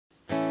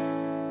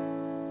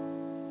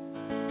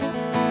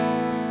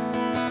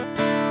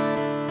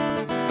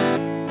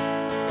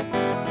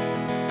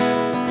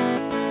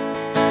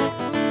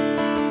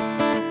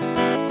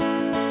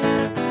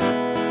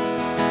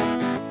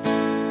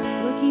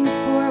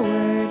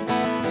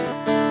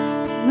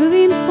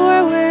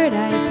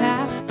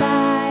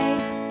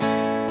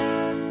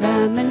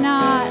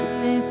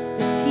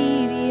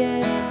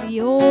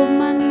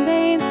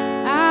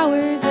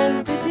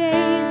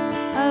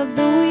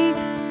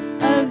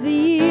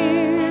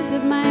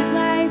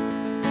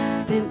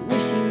spent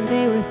wishing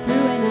they were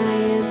through, and I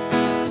am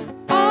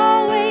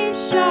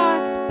always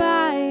shocked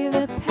by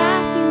the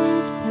passing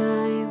of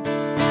time.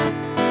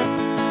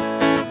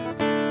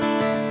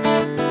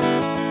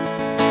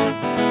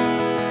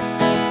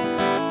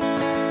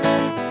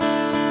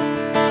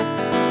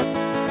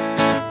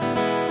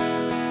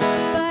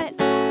 But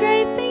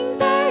great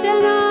things are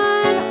done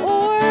on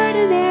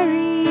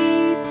ordinary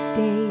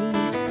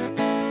days.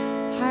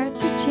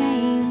 Hearts are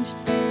changed,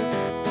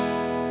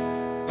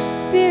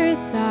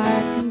 spirits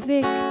are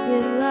convicted,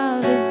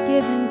 love is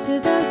given to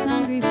those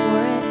hungry for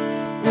it,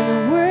 and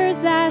the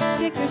words that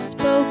stick are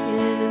spoken,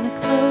 and the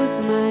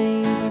closed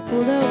minds are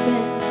pulled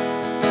open.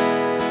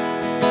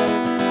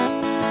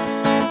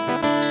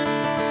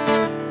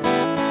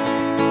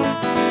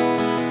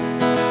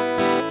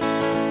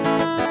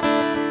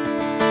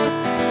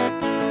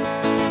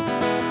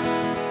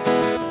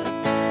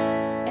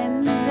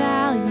 And the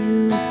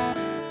value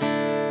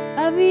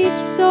of each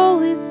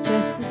soul is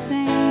just the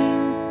same.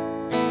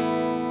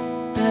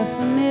 The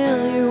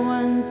familiar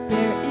ones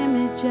bear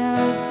image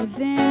of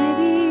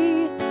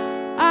divinity.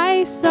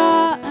 I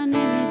saw an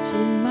image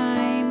in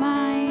my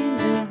mind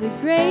of the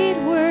great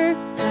work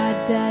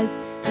God does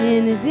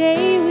in a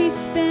day we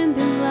spend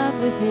in love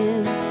with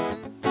Him,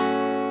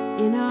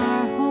 in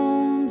our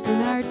homes,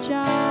 in our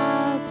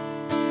jobs,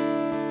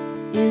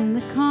 in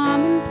the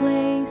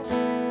commonplace.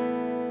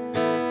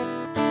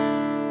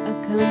 A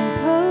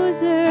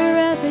composer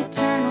of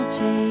eternal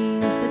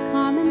change, the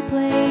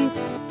commonplace.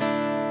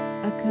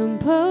 A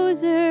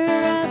composer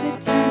of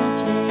eternal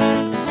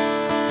change.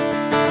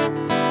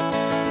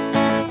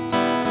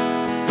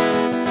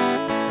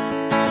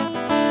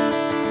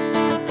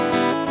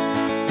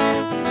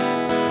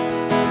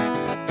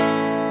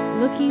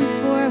 Looking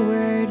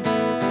forward,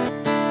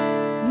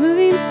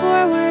 moving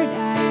forward, I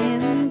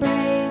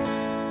embrace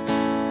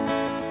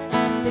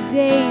the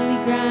daily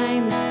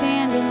grind, the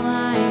stand in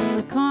line,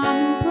 the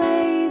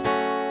commonplace.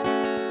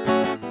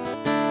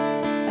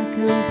 A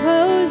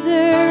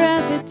composer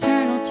of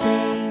eternal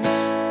change.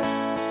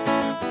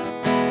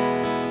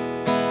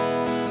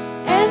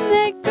 And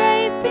the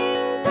great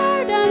things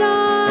are done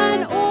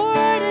on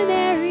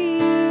ordinary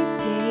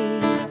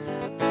days.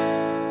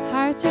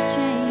 Hearts are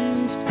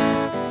changed,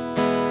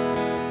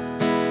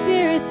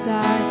 spirits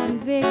are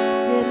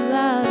convicted,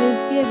 love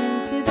is given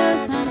to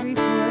those hungry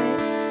for it,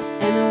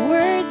 and the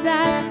words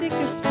that stick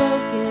are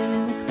spoken,